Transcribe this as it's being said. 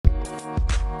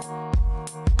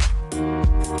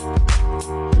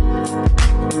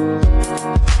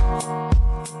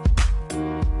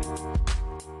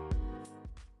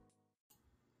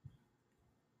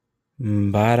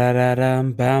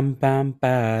Ba-da-da-dum, bum, bum,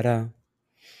 ba-dum.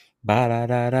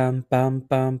 Ba-da-da-dum, bum,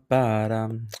 bum,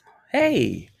 ba-dum.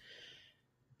 Hey,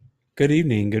 good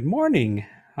evening, good morning.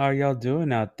 How are y'all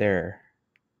doing out there?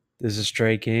 This is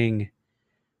Stray King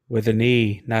with an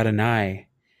E, not an I.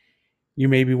 You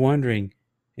may be wondering,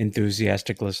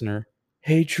 enthusiastic listener,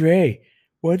 hey Trey,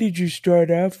 why did you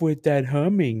start off with that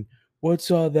humming?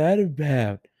 What's all that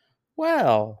about?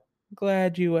 Well,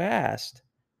 glad you asked,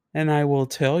 and I will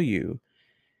tell you.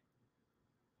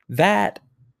 That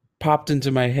popped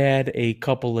into my head a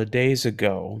couple of days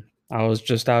ago. I was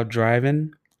just out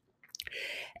driving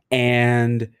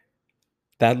and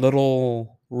that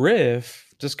little riff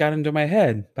just got into my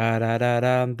head.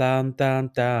 Ba-da-da-dum, dum,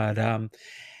 dum, da-dum.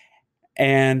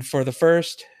 And for the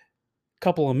first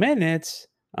couple of minutes,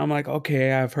 I'm like,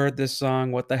 okay, I've heard this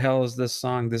song. What the hell is this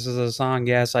song? This is a song.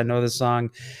 Yes, I know this song.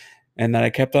 And then I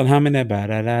kept on humming it.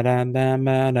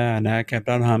 Ba-da-da-da-da-da-da. And I kept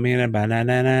on humming it.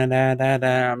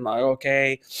 Ba-da-da-da-da-da. I'm like,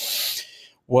 okay,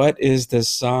 what is this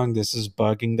song? This is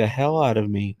bugging the hell out of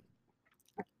me.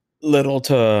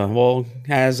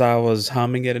 As I was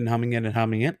humming it and humming it and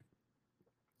humming it,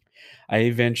 I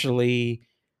eventually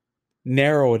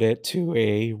narrowed it to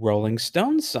a Rolling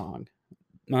Stones song.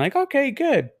 I'm like, okay,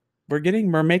 good.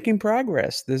 We're making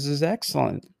progress. This is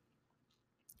excellent.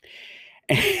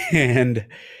 And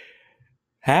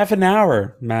half an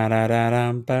hour. What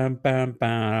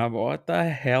the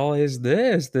hell is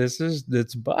this?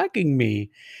 It's bugging me.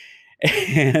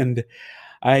 And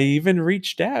I even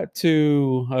reached out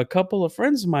to a couple of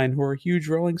friends of mine who are huge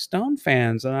Rolling Stone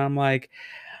fans. And I'm like,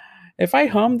 if I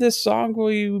hum this song,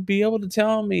 will you be able to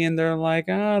tell me? And they're like,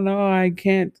 oh, no, I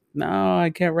can't. No, I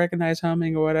can't recognize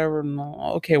humming or whatever.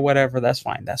 No, okay, whatever. That's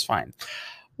fine. That's fine.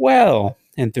 Well,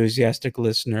 enthusiastic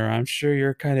listener, I'm sure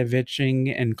you're kind of itching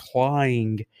and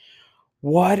clawing.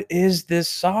 What is this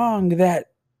song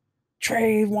that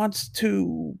Trey wants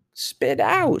to spit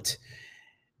out?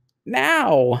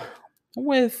 Now,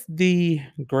 with the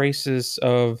graces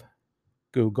of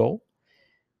Google,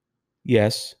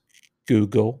 yes,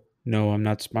 Google. No, I'm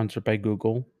not sponsored by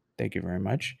Google. Thank you very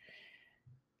much.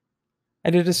 I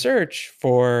did a search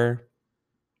for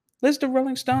list of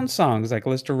Rolling Stones songs, like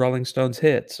list of Rolling Stones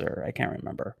hits, or I can't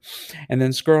remember. And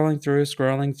then scrolling through,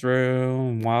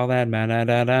 and while that,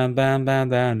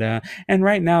 and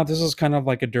right now this is kind of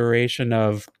like a duration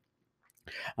of,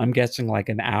 I'm guessing like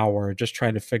an hour, just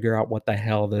trying to figure out what the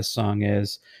hell this song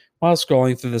is. While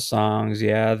scrolling through the songs,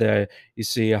 yeah, you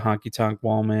see a honky tonk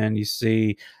woman, you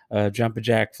see Jumpin'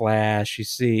 Jack Flash, you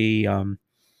see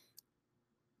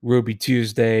Ruby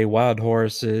Tuesday, Wild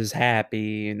Horses,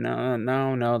 Happy. No,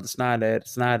 no, no, that's not it.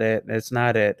 It's not it. It's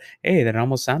not it. Hey, that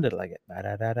almost sounded like it.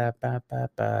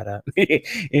 Ba-da-da-da-ba-ba-ba-da.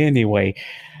 Anyway,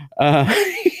 uh,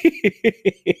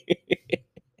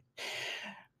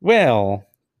 well,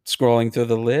 scrolling through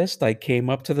the list, I came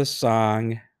up to the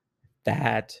song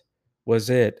that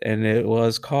was it, and it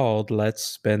was called Let's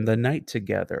Spend the Night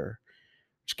Together,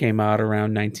 which came out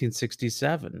around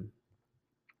 1967.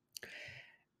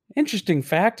 Interesting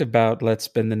fact about Let's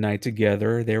Spend the Night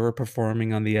Together, they were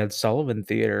performing on the Ed Sullivan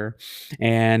Theater,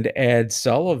 and Ed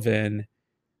Sullivan,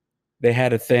 they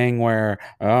had a thing where,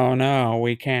 "Oh, no,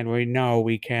 we can't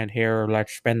hear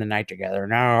 'Let's Spend the Night Together.'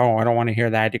 No, I don't wanna hear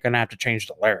that, you're gonna have to change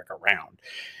the lyric around."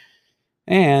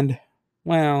 And,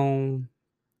 well,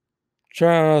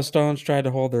 Stones tried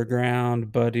to hold their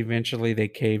ground, but eventually they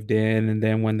caved in, and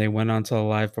then when they went on to a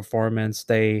live performance,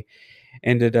 they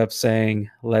ended up saying,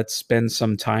 "Let's spend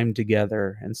some time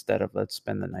together," instead of "Let's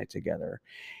spend the night together."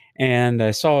 And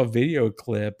I saw a video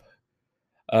clip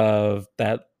of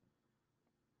that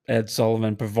Ed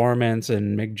Sullivan performance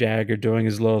and Mick Jagger doing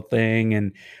his little thing,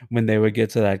 and when they would get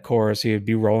to that chorus, he would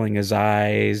be rolling his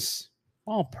eyes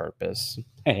on purpose.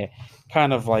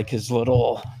 Kind of like his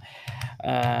little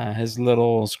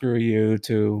screw you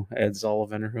to Ed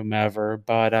Sullivan or whomever.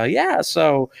 But yeah,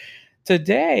 so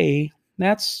today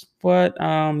that's what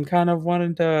kind of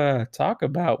wanted to talk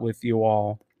about with you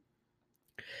all.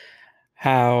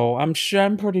 How I'm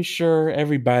pretty sure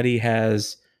everybody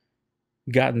has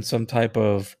gotten some type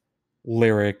of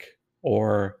lyric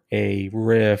or a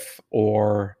riff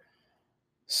or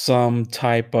some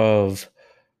type of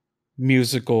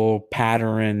musical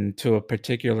pattern to a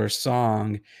particular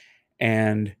song,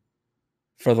 and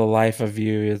for the life of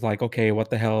you it's like, okay, what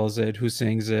the hell is it, who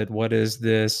sings it, what is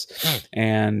this?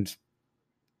 And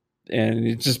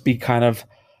it just be kind of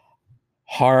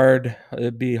hard,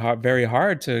 it'd be very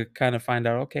hard to kind of find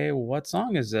out, okay, well, what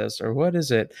song is this or what is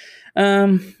it?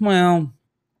 Well,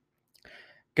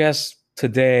 guess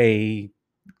today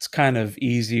it's kind of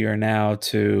easier now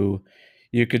to,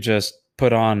 you could just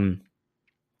put on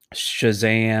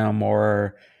Shazam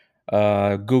or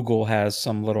Google has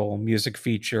some little music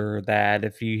feature that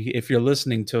if you're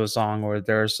listening to a song or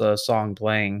there's a song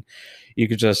playing, you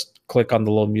could just click on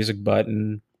the little music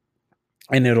button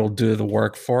and it'll do the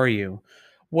work for you.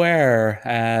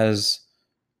 Whereas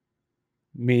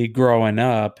me growing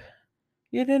up,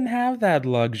 you didn't have that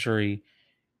luxury.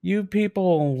 You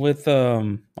people with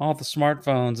all the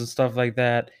smartphones and stuff like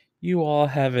that, you all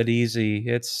have it easy.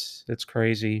 It's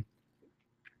crazy.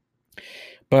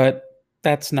 But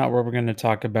that's not what we're going to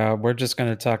talk about. We're just going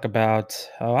to talk about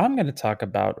I'm going to talk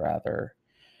about rather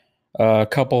a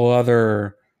couple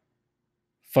other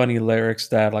funny lyrics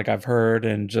that like I've heard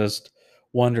and just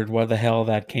wondered where the hell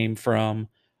that came from,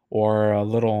 or a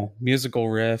little musical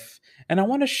riff. And I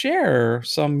want to share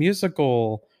some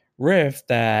musical riff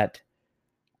that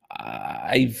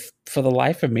I for the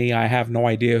life of me I have no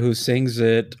idea who sings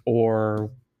it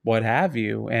or what have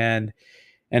you. And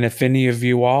if any of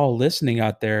you all listening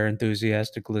out there,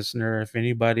 enthusiastic listener, if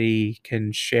anybody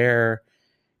can share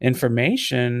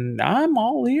information, I'm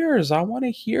all ears. I want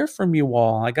to hear from you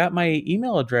all. I got my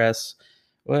email address,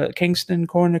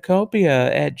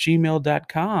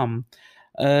 kingstoncornucopia@gmail.com.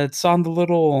 It's on the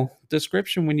little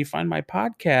description when you find my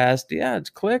podcast. Yeah,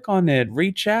 click on it,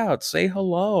 reach out, say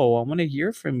hello. I want to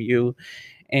hear from you.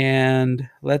 And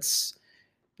let's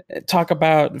talk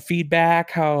about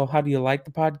feedback. How do you like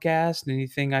the podcast?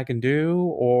 Anything I can do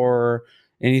or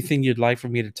anything you'd like for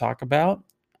me to talk about?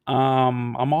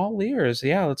 I'm all ears.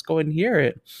 Yeah, let's go ahead and hear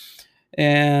it.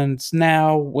 And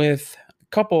now with a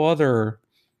couple other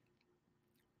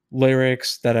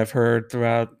lyrics that I've heard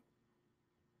throughout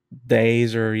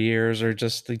days or years, or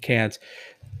just I can't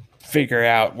figure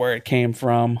out where it came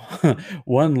from.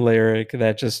 One lyric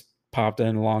that just popped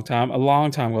in a long time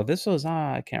ago. This was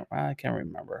I can't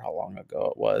remember how long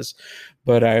ago it was,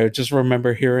 but I just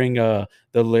remember hearing the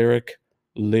lyric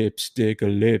lipstick, a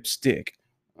lipstick.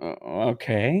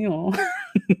 Okay, a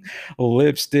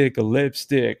lipstick, a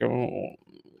lipstick. Oh,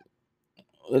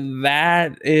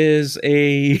 that is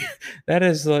a that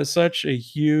is such a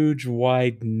huge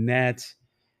wide net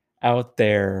out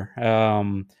there.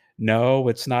 No,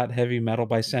 it's not Heavy Metal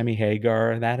by Sammy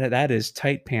Hagar. That is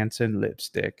Tight Pants and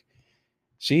Lipstick.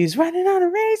 She's running on a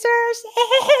razor's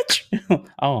edge.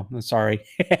 Oh, I'm sorry.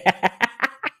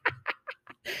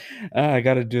 I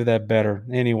got to do that better.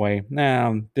 Anyway,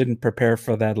 didn't prepare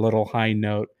for that little high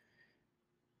note.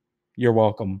 You're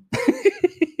welcome.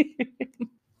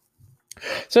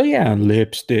 So yeah,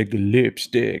 lipstick,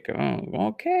 lipstick. Oh,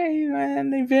 okay.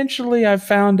 And eventually I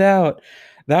found out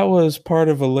that was part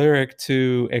of a lyric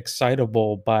to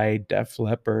Excitable by Def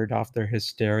Leppard off their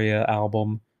Hysteria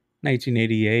album,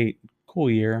 1988.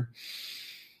 Cool year.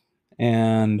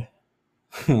 And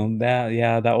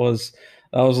that was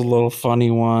a little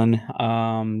funny one.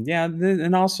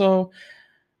 And also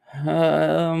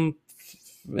um,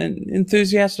 an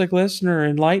enthusiastic listener,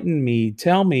 enlighten me.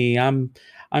 Tell me, I'm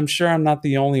sure I'm not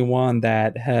the only one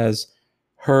that has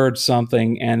heard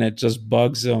something and it just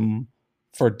bugs them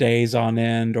for days on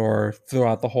end or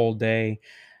throughout the whole day.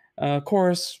 Of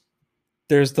course,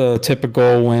 there's the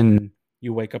typical when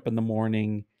you wake up in the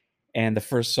morning and the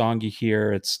first song you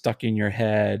hear, it's stuck in your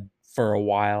head for a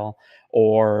while,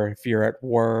 or if you're at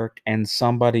work and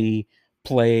somebody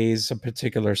plays a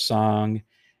particular song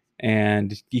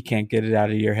and you can't get it out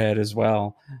of your head as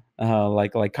well.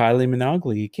 Like Kylie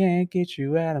Minogue, you can't get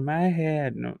you out of my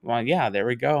head. No, well, yeah, there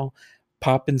we go.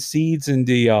 Popping seeds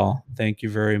into y'all. Thank you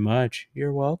very much.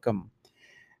 You're welcome.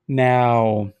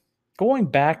 Now, going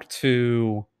back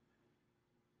to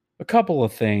a couple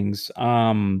of things.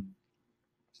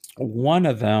 One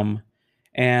of them,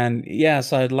 and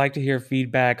yes, I'd like to hear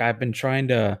feedback. I've been trying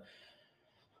to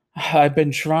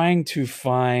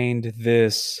find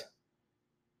this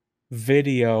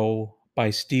video by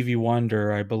Stevie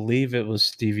Wonder. I believe it was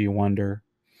Stevie Wonder.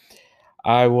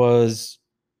 I was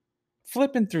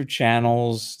flipping through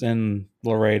channels in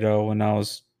Laredo when I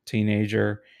was a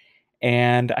teenager,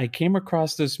 and I came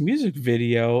across this music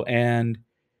video, and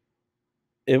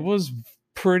it was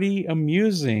pretty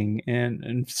amusing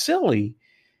and silly.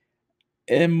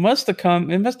 It must have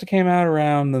came out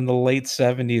around in the late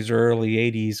 70s or early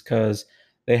 80s because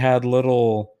they had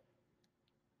little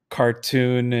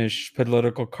cartoonish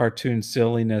political cartoon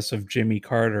silliness of Jimmy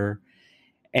Carter.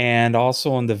 And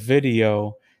also in the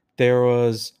video, there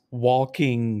was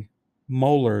walking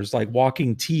molars, like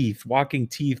walking teeth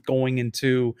going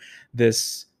into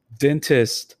this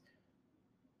dentist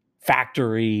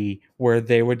factory where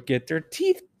they would get their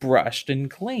teeth brushed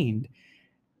and cleaned.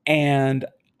 And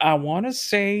I want to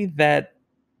say that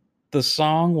the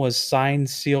song was signed,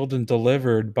 sealed, and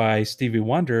delivered by Stevie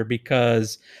Wonder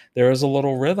because there was a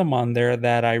little rhythm on there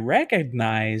that I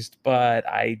recognized, but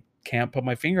I can't put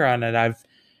my finger on it. I've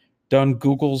done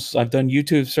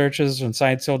YouTube searches on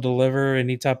Signed, Sealed, Deliver,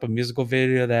 any type of musical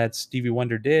video that Stevie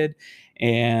Wonder did,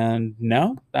 and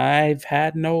no, I've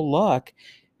had no luck.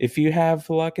 If you have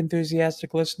luck,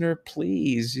 enthusiastic listener,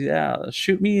 please, yeah,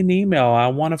 shoot me an email. I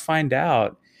want to find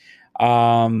out.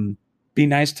 Um, be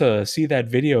nice to see that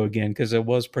video again because it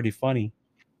was pretty funny.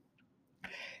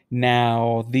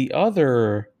 Now, the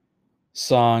other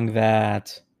song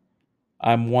that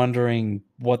I'm wondering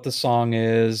what the song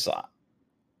is,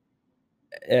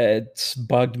 it's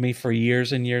bugged me for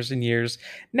years and years and years.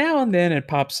 Now and then it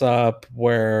pops up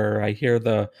where I hear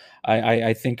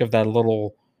I think of that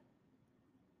little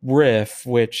riff,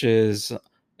 which is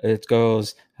it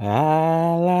goes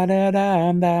ah la da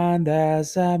da da da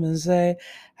Simon say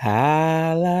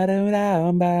ah la da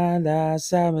da da da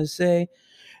Simon say.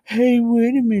 Hey,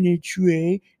 wait a minute,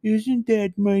 Trey. Isn't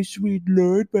that My Sweet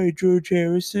Lord by George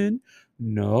Harrison?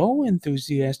 No,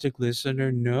 enthusiastic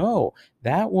listener, no.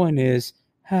 That one is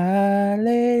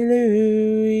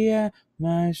Hallelujah,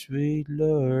 my sweet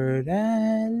Lord,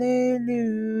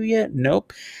 Hallelujah.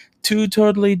 Nope. Two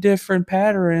totally different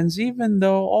patterns, even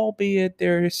though, albeit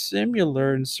they're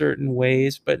similar in certain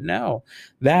ways, but no.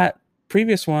 That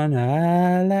previous one,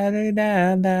 I,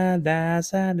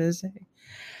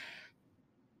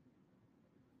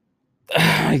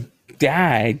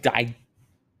 I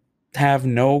have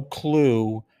no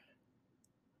clue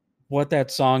what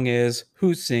that song is,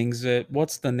 who sings it,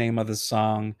 what's the name of the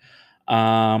song.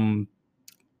 Um,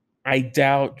 I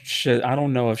don't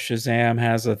know if Shazam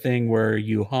has a thing where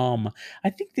you hum. I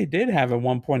think they did have at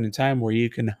one point in time where you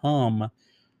can hum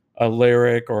a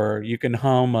lyric or you can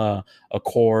hum a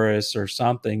chorus or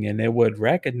something and it would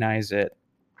recognize it.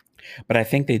 But I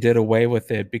think they did away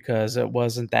with it because it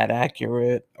wasn't that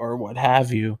accurate or what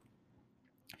have you.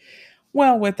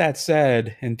 Well, with that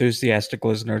said, enthusiastic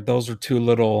listener, those are two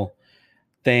little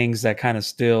things that kind of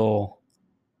still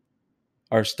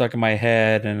are stuck in my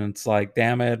head. And it's like,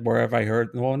 damn it, where have I heard?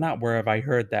 Well, not where have I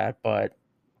heard that, but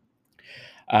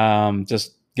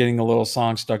just getting a little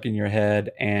song stuck in your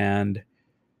head and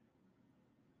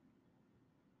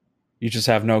you just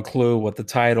have no clue what the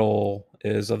title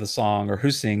is of the song or who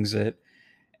sings it.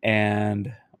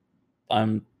 And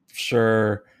I'm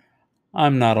sure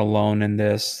I'm not alone in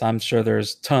this. I'm sure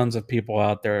there's tons of people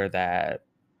out there that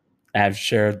have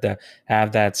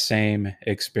that same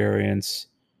experience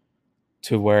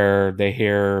to where they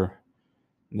hear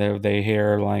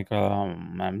like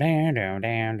down down down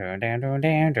down down down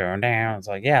down down down. It's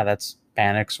like yeah, that's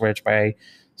Panic Switch by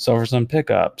Silverson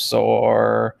Pickups,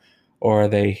 or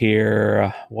they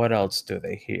hear what else do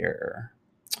they hear?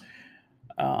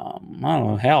 I don't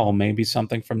know, hell, maybe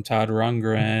something from Todd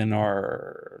Rundgren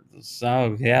or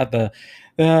so. Yeah,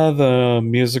 the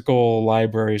musical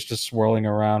library is just swirling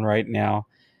around right now.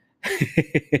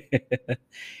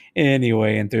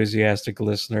 Anyway, enthusiastic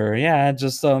listener, yeah,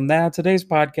 just now today's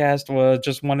podcast was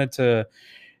just wanted to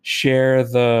share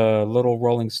the little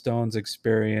Rolling Stones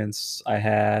experience I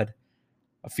had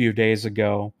a few days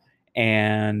ago,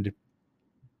 and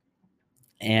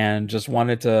just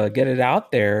wanted to get it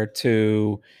out there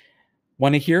to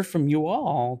want to hear from you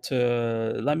all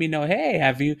to let me know. Hey,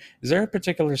 is there a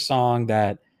particular song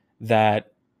that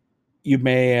you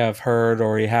may have heard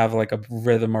or you have like a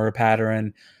rhythm or a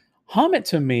pattern? Hum it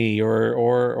to me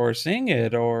or sing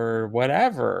it or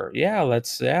whatever.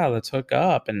 Let's hook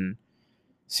up and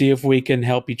see if we can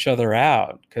help each other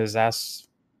out because that's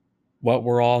what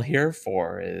we're all here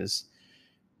for is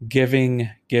giving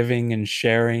and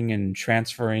sharing and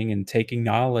transferring and taking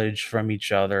knowledge from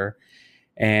each other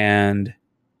and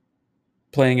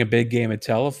playing a big game of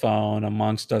telephone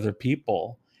amongst other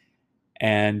people.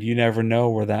 And you never know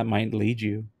where that might lead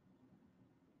you.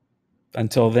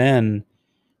 Until then,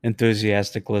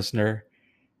 enthusiastic listener,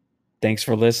 thanks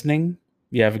for listening.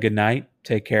 You have a good night.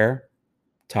 Take care.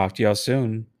 Talk to y'all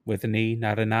soon with an E,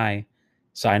 not an I.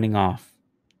 Signing off.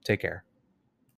 Take care.